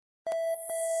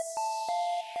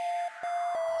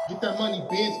Get that money,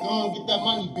 bitch. Go on, get that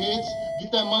money, bitch.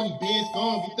 Get that money, bitch. Go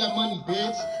on, get that money,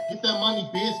 bitch. Get that money,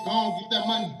 bitch. Go on, get that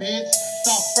money, bitch.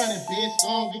 Stop fronting, bitch. Go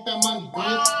on, get that money,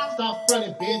 bitch. Stop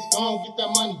fronting, bitch. Go on, get that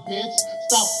money, bitch.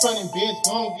 Stop fronting, bitch.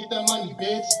 Go on, get that money,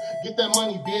 bitch. Get that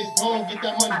money, bitch. Go on, get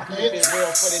that money, bitch. Keep it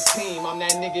real for the team. I'm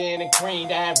that nigga in the green,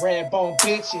 that red bone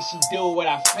bitch, and she do what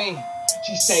I think.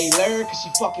 She say learn cause she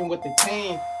fucking with the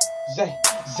team.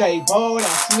 Zay, boy,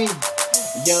 that's me.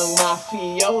 Young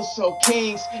mafioso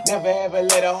kings, never ever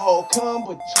let a hoe come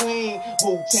between.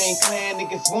 Wu-Tang Clan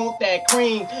niggas want that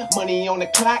cream. Money on the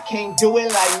clock, can't do it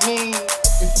like me.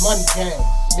 It's money game.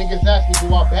 Niggas ask me,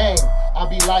 do I bang? I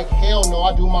be like, hell no,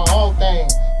 I do my own thing.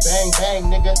 Bang, bang,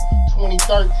 nigga.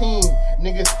 2013,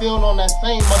 niggas still on that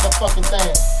same motherfucking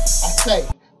thing. I say,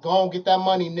 go on get that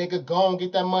money, nigga. Go on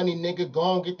get that money, nigga. Go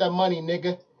on get that money,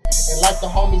 nigga. And like the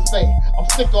homies say, I'm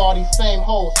sick of all these same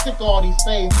hoes, sick of all these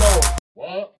same flows.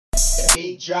 What? The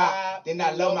beat drop, then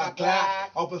I load my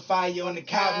Glock. Open fire on the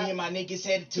cop, me and my niggas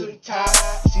headed to the top.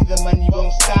 See the money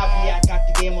won't stop, yeah, I got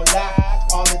the game on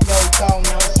lock. All the dough gone,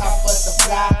 now it's time for us to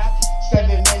fly. 7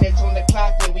 minutes on the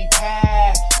clock, yeah, we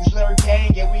pass. This lyric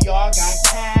gang, yeah, we all got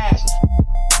cash.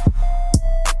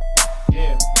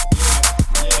 Yeah.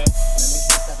 Let me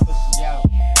get that pussy out.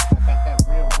 I got that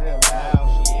real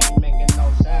loud. She ain't making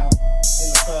no sound. In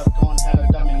the club, going hella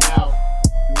dumbing out.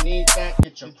 You need that,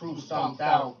 get your crew stomped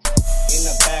out. In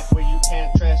the back where you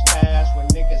can't trespass, where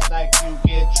niggas like you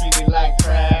get treated like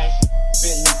trash.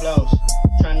 Spitting blows,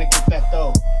 trying to get that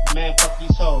dough. Man, fuck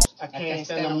these hoes, I can't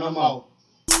stand them no more.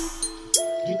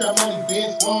 Get that money,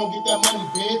 bitch. Go on, get that money,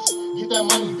 bitch. Get that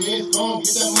money, bitch. Go on,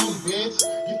 get that money, bitch.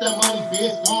 Get that money,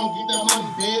 bitch. Go on, get that money,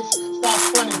 bitch. Stop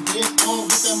fronting, bitch. Go on,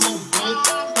 get that money, bitch.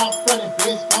 Stop fronting,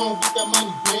 bitch. Go on, get that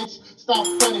money, bitch. Stop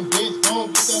fronting, bitch. Go on,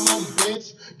 get that money, bitch.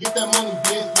 Get that money,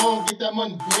 bitch. Go on, get that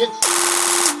money, bitch.